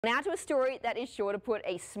Now to a story that is sure to put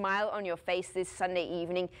a smile on your face this Sunday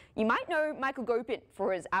evening. You might know Michael Gopin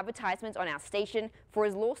for his advertisements on our station for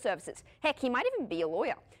his law services. Heck, he might even be a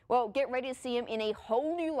lawyer. Well, get ready to see him in a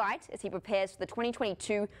whole new light as he prepares for the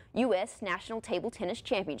 2022 U.S. National Table Tennis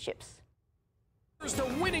Championships. Here's the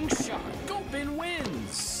winning shot. Gopin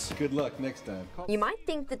wins. Good luck next time. You might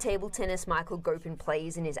think the table tennis Michael Gopin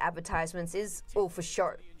plays in his advertisements is all for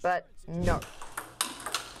show, but no.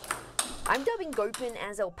 I'm dubbing Gopin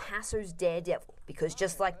as El Paso's daredevil because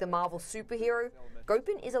just like the Marvel superhero,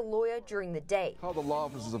 Gopin is a lawyer during the day. Call the law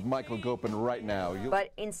offices of Michael Gopin right now.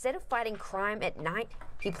 But instead of fighting crime at night,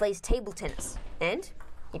 he plays table tennis, and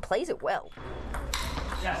he plays it well.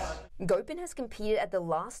 Yes. Gopin has competed at the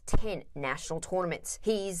last 10 national tournaments.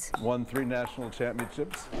 He's won 3 national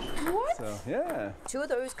championships. What? So, yeah. 2 of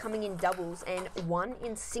those coming in doubles and 1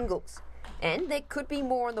 in singles. And there could be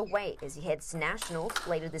more on the way as he heads to nationals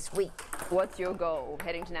later this week. What's your goal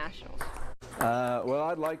heading to nationals? Well,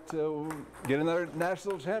 I'd like to get another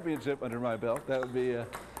national championship under my belt. That would be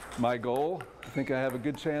my goal. I think I have a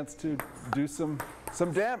good chance to do some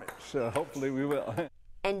damage. Hopefully we will.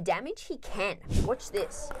 And damage he can. Watch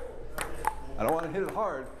this. I don't want to hit it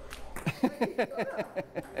hard.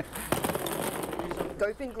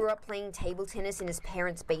 Gopin grew up playing table tennis in his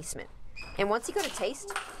parents' basement. And once he got a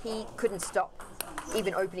taste, he couldn't stop,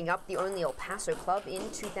 even opening up the only El Paso club in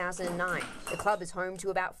 2009. The club is home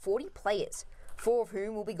to about 40 players, 4 of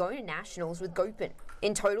whom will be going to nationals with Gopin.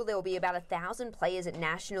 In total, there will be about 1,000 players at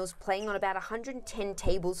nationals playing on about 110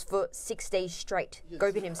 tables for 6 days straight.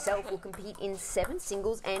 Gopin himself will compete in 7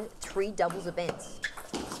 singles and 3 doubles events.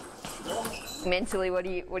 Mentally, what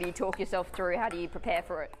do you talk yourself through? How do you prepare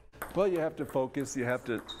for it? Well, you have to focus. You have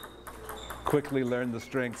to quickly learn the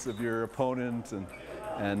strengths of your opponent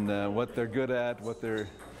and what they're good at, what they're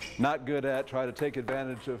not good at. Try to take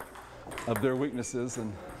advantage of their weaknesses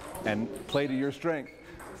and play to your strength.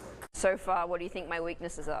 So far, what do you think my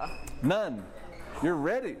weaknesses are? None. You're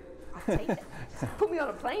ready. I'll take it. Put me on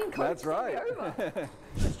a plane, coach. That's right. Over.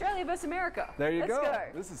 Australia versus America. There you Let's go.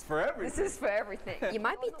 This is for everything. This is for everything. You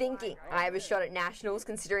might be thinking I have a shot at nationals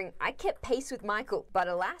considering I kept pace with Michael, but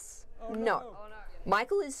alas, no.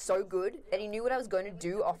 Michael is so good that he knew what I was going to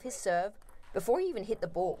do off his serve before he even hit the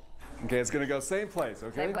ball. Okay, it's going to go same place,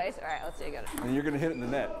 okay? Same place? All right, let's see. I got it. And you're going to hit it in the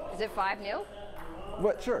net. Is it 5-0?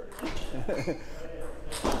 What? Sure.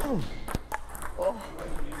 Oh,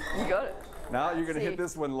 you got it. Now you're going to hit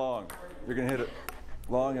this one long. You're going to hit it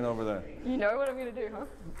long and over there. You know what I'm going to do,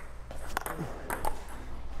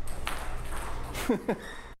 huh?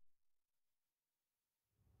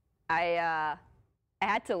 I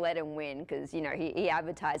had to let him win because, you know, he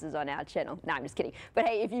advertises on our channel. No, I'm just kidding. But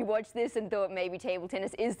hey, if you watched this and thought maybe table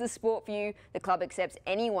tennis is the sport for you, the club accepts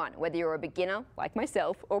anyone, whether you're a beginner like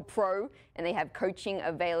myself or pro, and they have coaching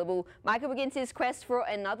available. Michael begins his quest for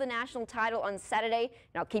another national title on Saturday,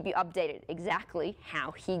 and I'll keep you updated exactly how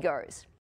he goes.